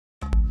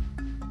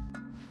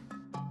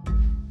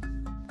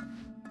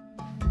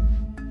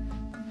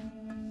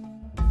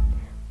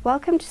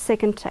Welcome to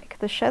Second Take,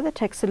 the show that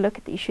takes a look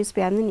at the issues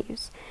behind the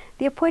news.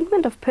 The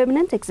appointment of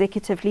permanent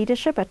executive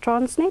leadership at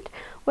Transnet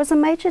was a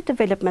major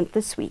development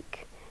this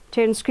week.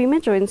 Terence Creamer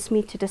joins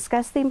me to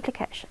discuss the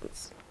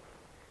implications.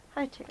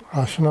 Hi, Terence.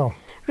 Hi, Chanel.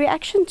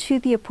 Reaction to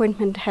the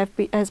appointment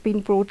has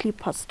been broadly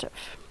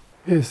positive.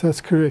 Yes,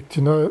 that's correct.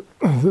 You know,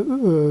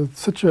 the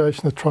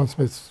situation at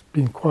Transnet's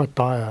been quite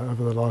dire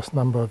over the last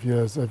number of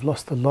years. They've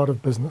lost a lot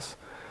of business,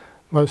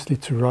 mostly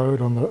to road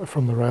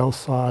from the rail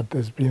side.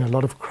 There's been a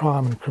lot of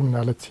crime and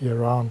criminality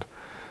around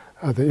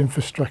the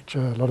infrastructure,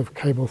 a lot of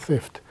cable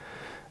theft.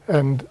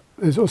 And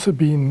there's also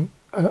been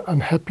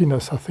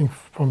unhappiness, I think,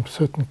 from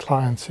certain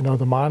clients. You know,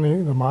 the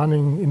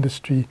mining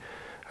industry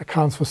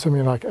accounts for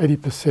something like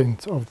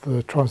 80% of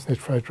the Transnet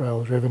freight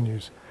rail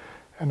revenues.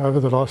 And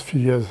over the last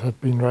few years have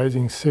been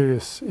raising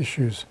serious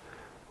issues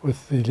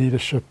with the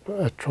leadership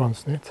at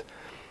Transnet.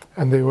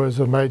 And there was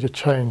a major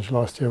change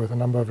last year with a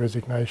number of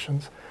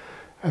resignations.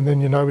 And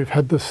then, you know, we've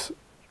had this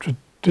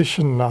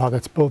tradition now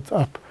that's built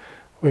up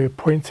where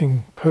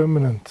appointing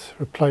permanent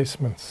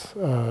replacements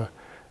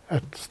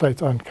at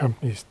state-owned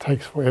companies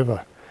takes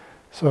forever.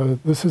 So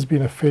this has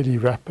been a fairly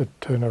rapid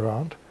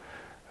turnaround.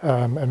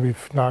 And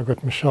we've now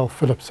got Michelle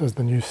Phillips as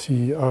the new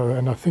CEO.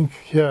 And I think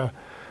here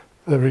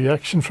the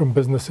reaction from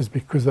business is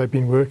because they've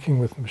been working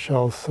with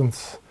Michelle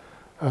since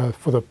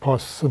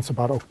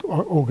about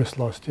August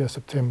last year,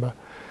 September.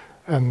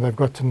 And they've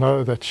got to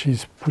know that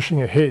she's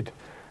pushing ahead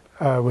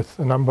with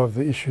a number of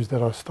the issues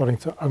that are starting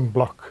to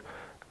unblock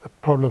the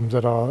problems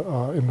that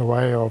are in the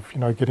way of, you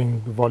know,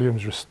 getting the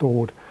volumes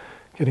restored,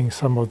 getting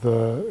some of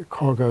the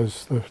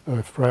cargoes,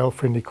 the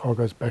rail-friendly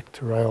cargoes back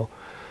to rail,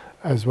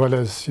 as well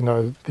as, you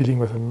know, dealing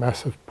with the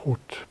massive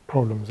port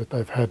problems that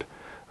they've had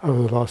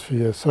over the last few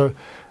years. So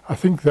I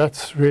think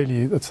that's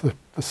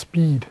the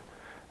speed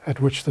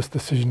at which this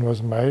decision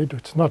was made.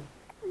 It's not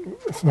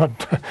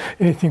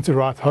anything to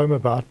write home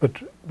about,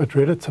 but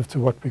relative to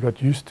what we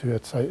got used to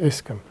at, say,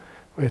 Eskom,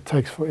 where it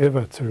takes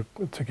forever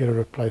to get a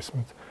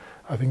replacement,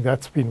 I think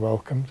that's been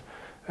welcomed,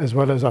 as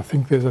well as I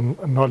think there's a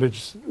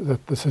knowledge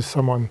that this is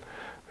someone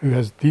who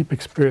has deep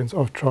experience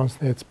of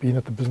Transnet, been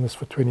at the business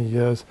for 20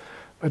 years,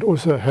 but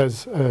also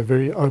has a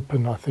very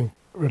open, I think,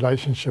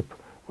 relationship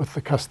with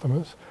the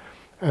customers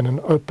and an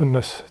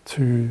openness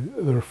to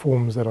the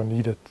reforms that are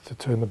needed to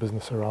turn the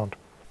business around.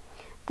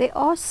 There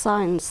are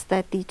signs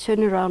that the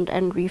turnaround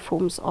and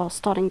reforms are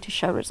starting to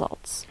show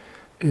results.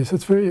 Yes,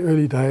 it's very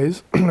early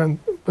days,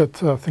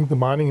 but I think the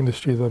mining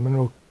industry, the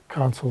Mineral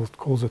Council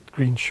calls it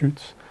green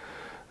shoots.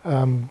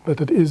 But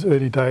it is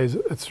early days.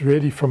 It's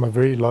really from a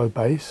very low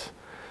base.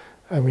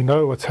 And we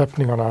know what's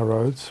happening on our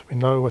roads. We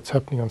know what's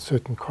happening on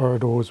certain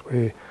corridors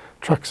where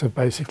trucks have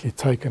basically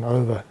taken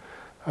over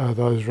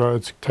those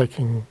roads,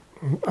 taking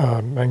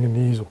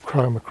manganese or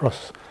chrome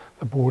across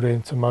the border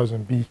into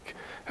Mozambique,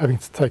 having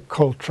to take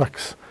coal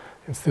trucks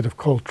instead of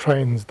coal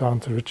trains down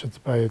to Richards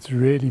Bay. It's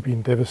really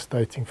been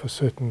devastating for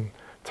certain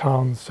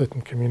towns,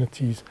 certain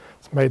communities.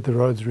 It's made the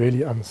roads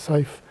really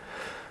unsafe.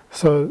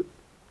 So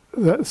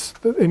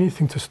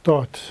anything to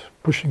start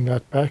pushing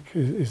that back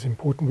is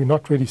important. We're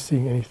not really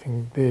seeing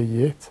anything there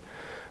yet.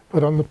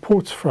 But on the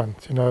ports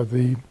front, you know,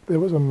 there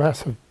was a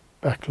massive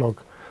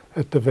backlog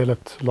that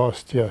developed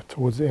last year,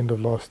 towards the end of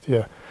last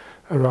year,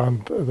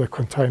 around the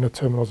container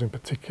terminals in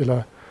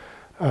particular.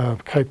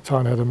 Cape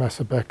Town had a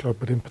massive backlog,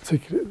 but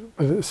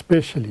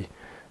especially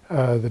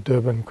the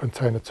Durban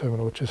container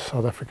terminal, which is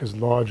South Africa's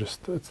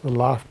largest. It's the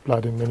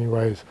lifeblood in many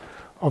ways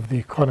of the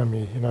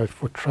economy, you know,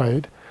 for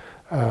trade,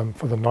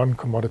 for the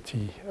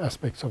non-commodity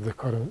aspects of the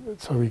economy.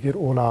 So we get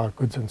all our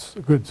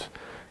goods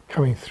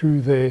coming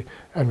through there,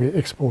 and we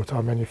export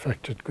our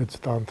manufactured goods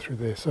down through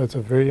there. So it's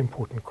a very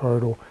important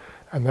corridor,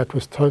 and that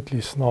was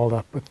totally snarled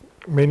up with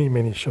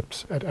many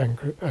ships at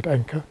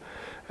anchor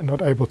and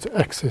not able to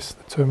access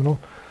the terminal.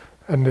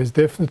 And there's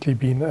definitely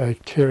been a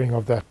clearing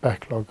of that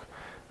backlog.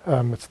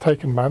 It's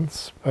taken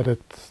months, but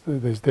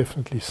there's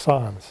definitely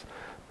signs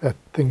that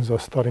things are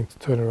starting to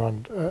turn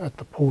around at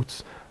the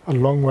ports. A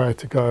long way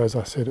to go, as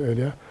I said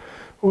earlier.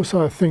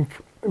 Also, I think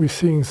we're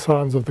seeing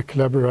signs of the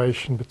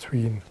collaboration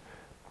between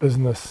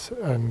business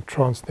and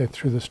Transnet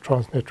through this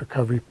Transnet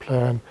Recovery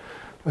Plan,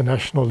 the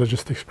National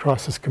Logistics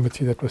Crisis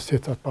Committee that was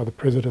set up by the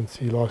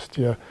presidency last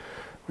year.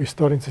 We're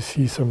starting to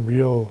see some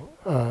real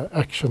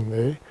action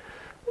there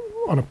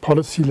on a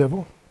policy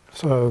level.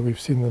 So we've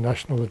seen the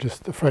National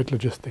Freight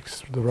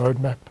Logistics, the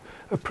roadmap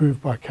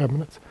approved by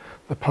Cabinet.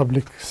 The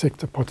public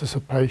sector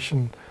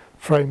participation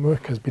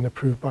framework has been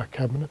approved by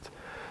Cabinet.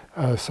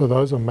 So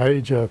those are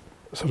major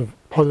sort of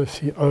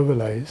policy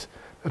overlays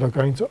that are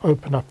going to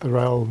open up the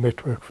rail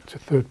network to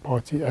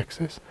third-party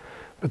access.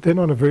 But then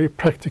on a very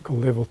practical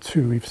level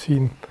too, we've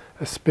seen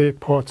a spare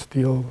parts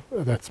deal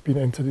that's been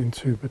entered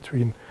into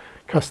between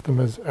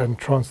customers and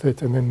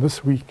Transnet. And then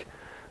this week,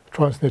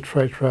 Transnet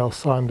Freight Rail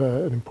signed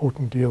an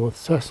important deal with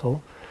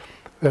Sasol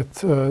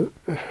that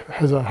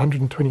has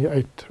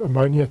 128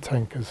 ammonia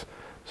tankers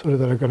sort of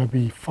that are going to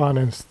be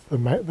financed.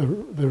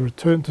 The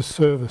return to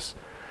service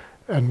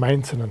and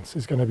maintenance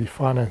is going to be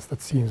financed,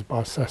 it seems,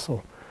 by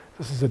Sasol.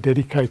 This is a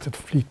dedicated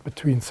fleet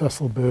between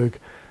Sasolburg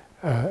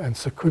and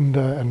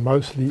Secunda, and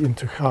mostly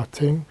into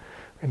Gauteng.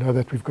 We know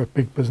that we've got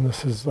big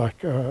businesses like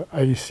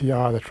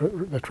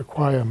AECR that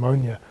require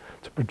ammonia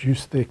to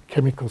produce their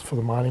chemicals for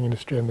the mining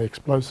industry and the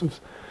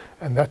explosives,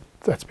 and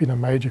that's been a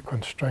major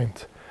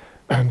constraint.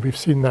 And we've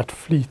seen that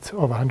fleet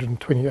of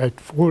 128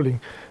 falling.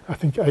 I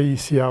think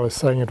AECR was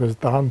saying it was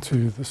down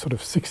to the sort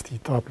of 60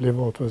 type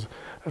level. It was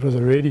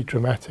a really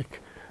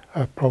dramatic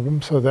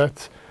problem. So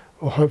that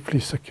will hopefully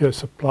secure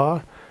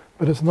supply,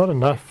 but it's not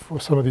enough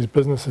for some of these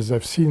businesses.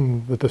 They've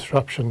seen the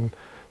disruption,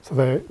 so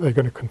they're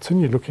going to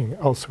continue looking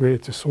elsewhere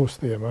to source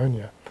the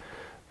ammonia.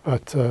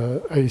 But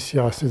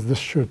AECR says this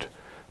should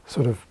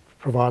sort of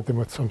provide them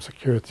with some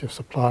security of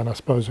supply, and I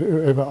suppose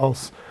whoever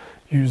else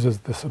uses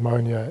this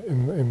ammonia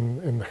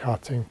in the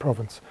Gauteng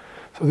province.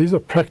 So these are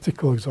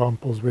practical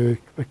examples where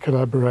the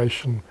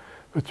collaboration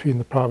between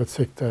the private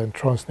sector and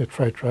Transnet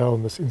Freight Rail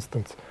in this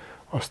instance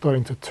are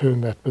starting to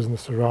turn that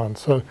business around.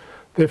 So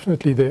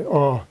definitely there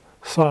are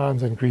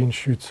signs and green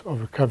shoots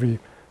of recovery,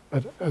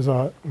 but as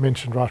I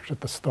mentioned right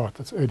at the start,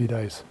 it's early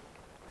days.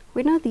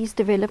 When are these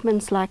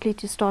developments likely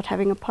to start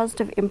having a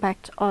positive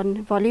impact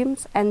on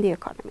volumes and the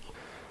economy?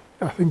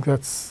 I think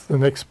that's the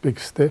next big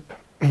step.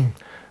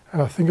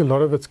 And I think a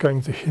lot of it's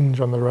going to hinge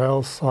on the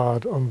rail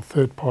side on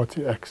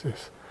third-party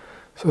access.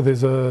 So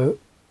there's a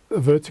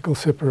vertical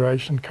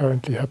separation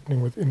currently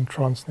happening within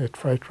Transnet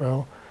Freight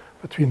Rail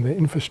between the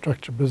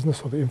infrastructure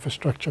business or the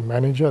infrastructure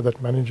manager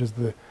that manages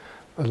the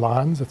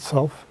lines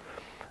itself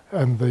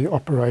and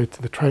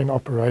the train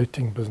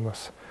operating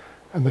business.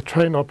 And the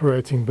train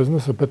operating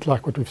business, a bit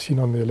like what we've seen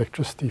on the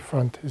electricity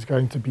front, is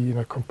going to be in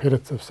a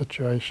competitive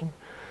situation.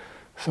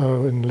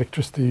 So in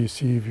electricity, you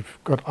see we've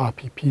got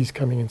IPPs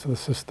coming into the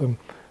system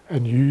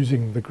and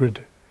using the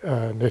grid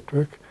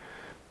network.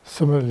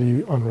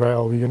 Similarly, on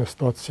rail, we're going to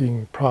start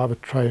seeing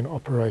private train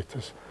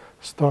operators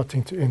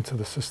starting to enter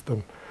the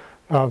system.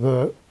 Now,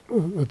 the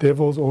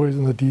devil's always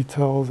in the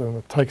details, and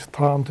it takes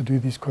time to do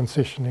these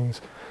concessionings,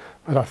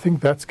 but I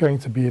think that's going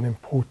to be an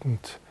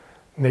important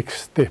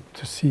next step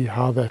to see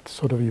how that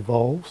sort of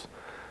evolves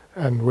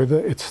and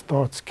whether it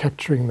starts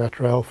capturing that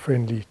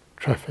rail-friendly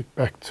traffic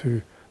back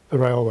to the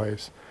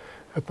railways.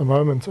 At the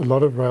moment, a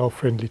lot of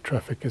rail-friendly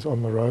traffic is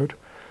on the road.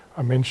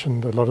 I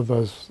mentioned a lot of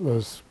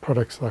those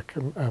products like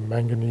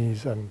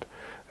manganese and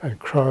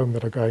chrome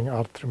that are going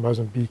out through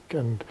Mozambique,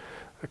 and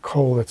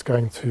coal that's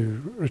going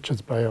to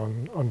Richards Bay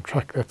on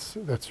truck.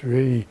 That's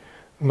really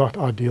not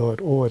ideal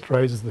at all. It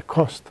raises the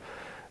cost.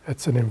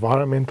 It's an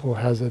environmental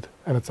hazard,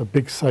 and it's a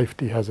big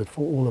safety hazard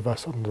for all of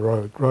us on the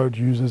road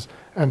users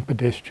and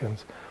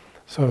pedestrians.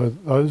 So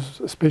those,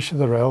 especially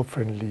the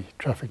rail-friendly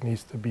traffic,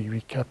 needs to be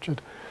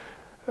recaptured.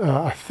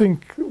 I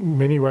think in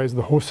many ways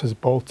the horse has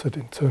bolted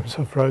in terms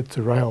of road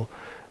to rail,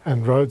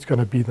 and road's going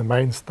to be the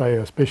mainstay,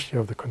 especially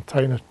of the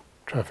container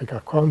traffic. I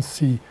can't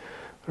see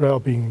rail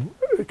being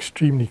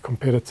extremely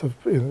competitive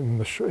in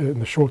the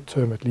short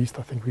term, at least.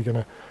 I think we're going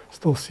to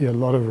still see a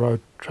lot of road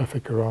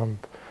traffic around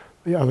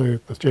the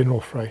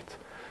general freight.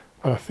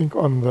 But I think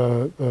on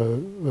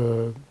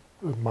the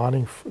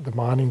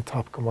mining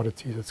type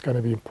commodities, it's going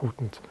to be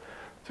important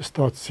to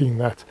start seeing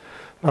that.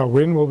 Now,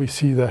 when will we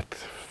see that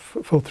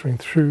filtering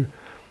through?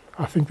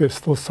 I think there's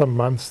still some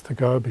months to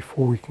go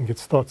before we can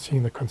start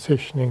seeing the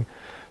concessioning,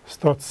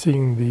 start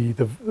seeing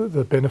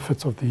the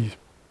benefits of these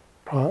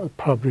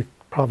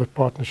private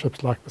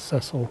partnerships like the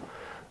Sasol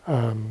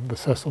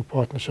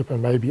partnership,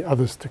 and maybe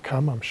others to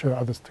come. I'm sure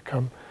others to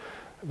come.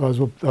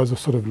 Those are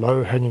sort of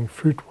low-hanging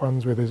fruit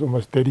ones where there's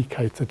almost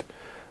dedicated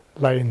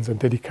lanes and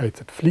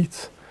dedicated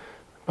fleets.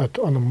 But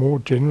on a more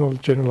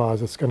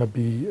generalized, it's going to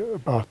be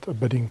about a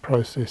bidding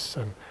process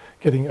and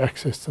getting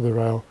access to the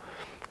rail.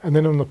 And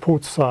then on the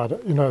port side,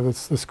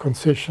 this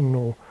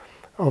concession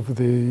of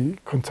the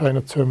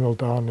container terminal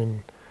down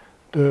in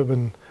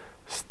Durban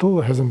still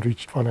hasn't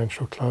reached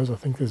financial close. I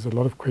think there's a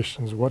lot of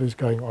questions what is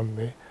going on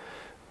there.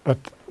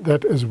 But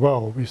that as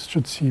well, we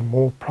should see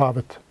more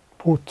private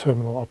port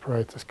terminal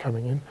operators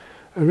coming in.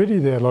 Already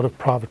there are a lot of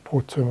private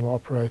port terminal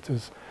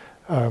operators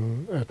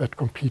that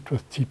compete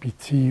with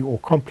TPT or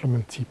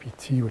complement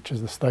TPT, which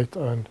is the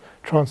state-owned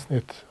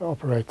Transnet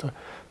operator.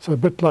 So a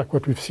bit like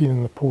what we've seen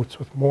in the ports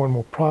with more and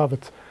more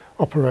private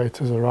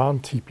operators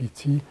around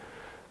TPT,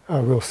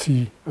 we'll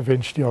see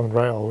eventually on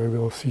rail, where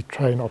we'll see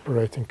train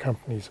operating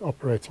companies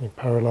operating in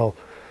parallel,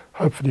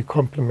 hopefully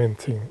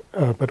complementing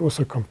but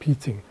also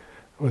competing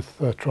with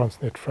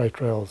Transnet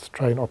Freight Rail's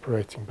train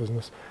operating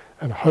business,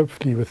 and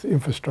hopefully with the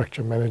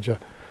infrastructure manager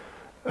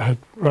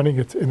running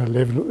it in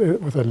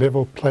with a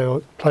level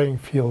playing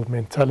field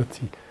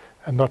mentality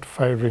and not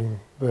favouring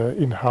the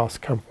in-house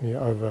company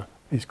over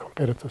these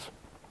competitors.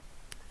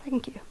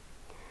 Thank you.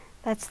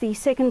 That's the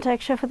second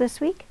Take Show for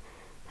this week.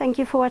 Thank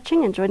you for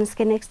watching, and join us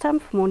again next time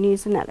for more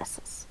news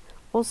analysis.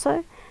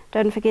 Also,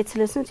 don't forget to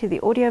listen to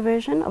the audio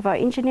version of our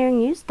Engineering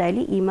News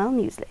daily email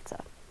newsletter.